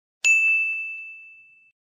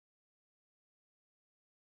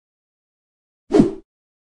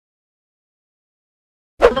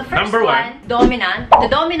Number one, dominant.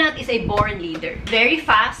 The dominant is a born leader. Very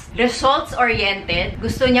fast, results-oriented,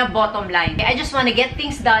 gusto niya bottom line. I just want to get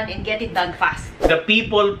things done and get it done fast. The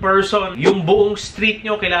people person, yung buong street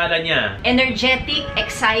nyo kilala niya. Energetic,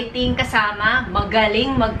 exciting kasama,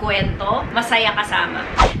 magaling magkwento, masaya kasama.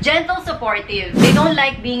 Gentle, supportive. They don't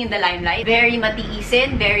like being in the limelight. Very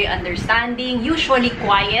matiisin, very understanding, usually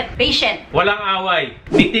quiet, patient. Walang away.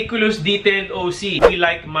 Meticulous, detailed OC. We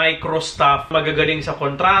like micro stuff. Magagaling sa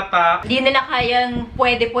kontrata. Hindi nila kayang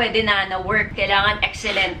pwede-pwede na work. Kailangan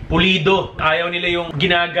excellent. Pulido. Ayaw nila yung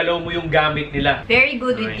ginagalaw mo yung gamit nila. Very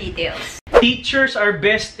good with details. Teachers are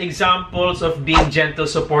best examples of being gentle,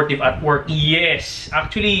 supportive at work. Yes.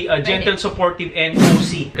 Actually, gentle, supportive, and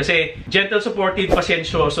OC. Kasi gentle, supportive,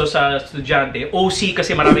 pasensyoso sa estudyante. OC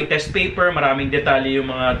kasi maraming test paper, maraming detalye yung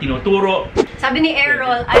mga tinuturo. Sabi ni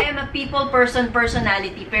Errol, I am a people person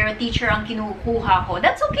personality, pero teacher ang kinukuha ko.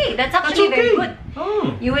 That's okay. That's actually very good.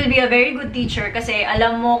 Oh. You will be a very good teacher kasi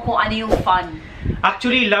alam mo kung ano yung fun.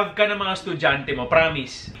 Actually, love ka ng mga estudyante mo.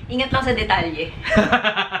 Promise. Ingat lang sa detalye.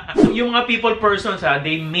 Yung mga people persons,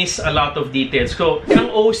 they miss a lot of details. So,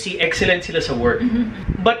 ang OC, excellent sila sa work.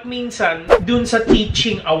 But minsan, dun sa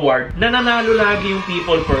teaching award, nananalo lagi yung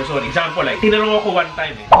people person. Example, like, tinanong ako one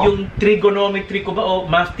time, yung trigonometry ko ba o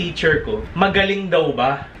math teacher ko, magaling daw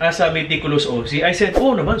ba as a meticulous OC? I said,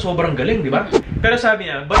 oh naman, sobrang galing, di ba? Pero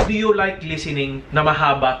sabi niya, but do you like listening na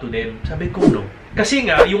mahaba to them? Sabi ko, no. Kasi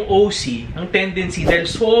nga, yung OC, ang tendency, dahil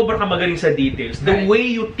sobrang ka magaling sa details, the way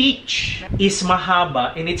you teach is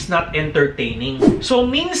mahaba and it's not entertaining. So,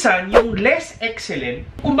 minsan, yung less excellent,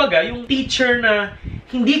 kumbaga, yung teacher na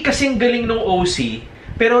hindi kasing galing ng OC,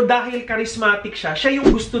 pero dahil charismatic siya, siya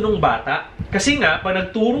yung gusto ng bata. Kasi nga, pag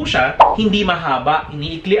nagturo siya, hindi mahaba,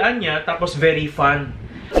 iniiklian niya, tapos very fun.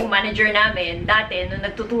 Yung manager namin, dati, nung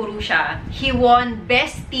nagtuturo siya, he won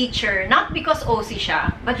best teacher, not because OC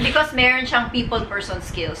siya, but because meron siyang people-person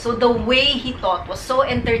skills. So, the way he taught was so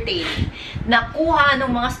entertaining. Nakuha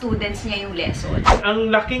ng mga students niya yung lesson. Ang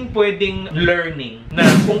laking pwedeng learning na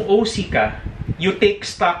kung OC ka, you take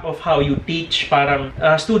stock of how you teach. Parang,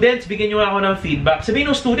 students, bigyan nyo ako ng feedback. Sabihin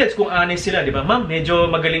ng students, kung honest sila, di ba? Ma'am, medyo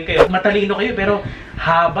magaling kayo. Matalino kayo, pero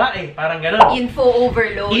haba eh. Parang gano'n. Info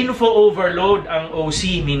overload. Info overload ang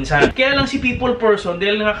OC minsan. Kaya lang si people person,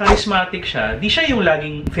 dahil nga charismatic siya, di siya yung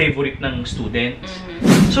laging favorite ng students.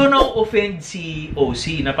 So, na-offend si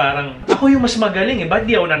OC na parang, ako yung mas magaling eh. Ba't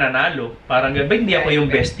di ako nananalo? Parang, ba't di ako yung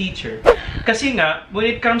best teacher? Kasi nga, when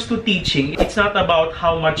it comes to teaching, it's not about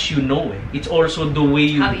how much you know eh. It's also the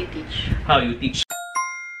way you... How you teach. How you teach.